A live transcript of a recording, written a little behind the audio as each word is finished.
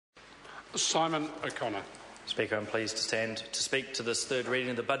Simon O'Connor. Speaker, I'm pleased to stand to speak to this third reading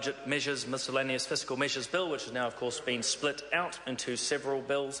of the Budget Measures, Miscellaneous Fiscal Measures Bill, which has now, of course, been split out into several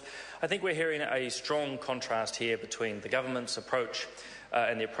bills. I think we're hearing a strong contrast here between the government's approach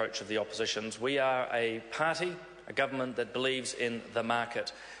and the approach of the opposition's. We are a party, a government that believes in the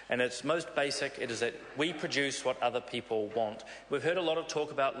market. And its most basic, it is that we produce what other people want. We've heard a lot of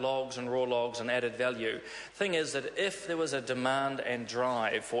talk about logs and raw logs and added value. The thing is that if there was a demand and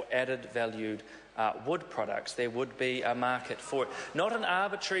drive for added valued wood products, there would be a market for it. Not an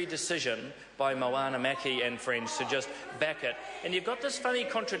arbitrary decision by Moana Maki and friends to just back it. And you've got this funny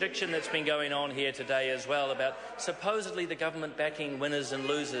contradiction that's been going on here today as well about supposedly the government backing winners and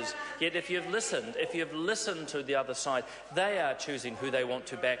losers. Yet if you've listened to the other side, they are choosing who they want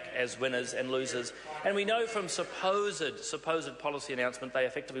to back as winners and losers. And we know from supposed policy announcement they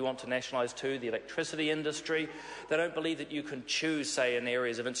effectively want to nationalise too the electricity industry. They don't believe that you can choose, say, in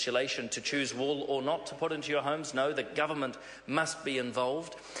areas of insulation to choose wool or not to put into your homes. No, the government must be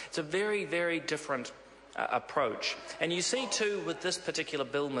involved. It's a very, very different approach. And you see too with this particular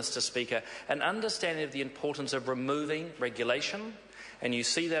bill, Mr. Speaker, an understanding of the importance of removing regulation. And you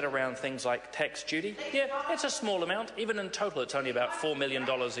see that around things like tax duty. Yeah, it's a small amount. Even in total, it's only about $4 million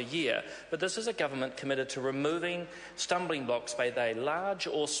a year. But this is a government committed to removing stumbling blocks, be they large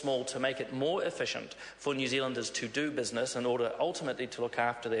or small, to make it more efficient for New Zealanders to do business in order ultimately to look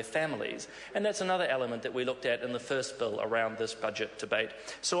after their families. And that's another element that we looked at in the first bill around this budget debate.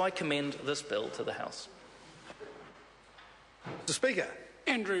 So I commend this bill to the House. Mr. Speaker.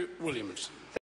 Andrew Williamson.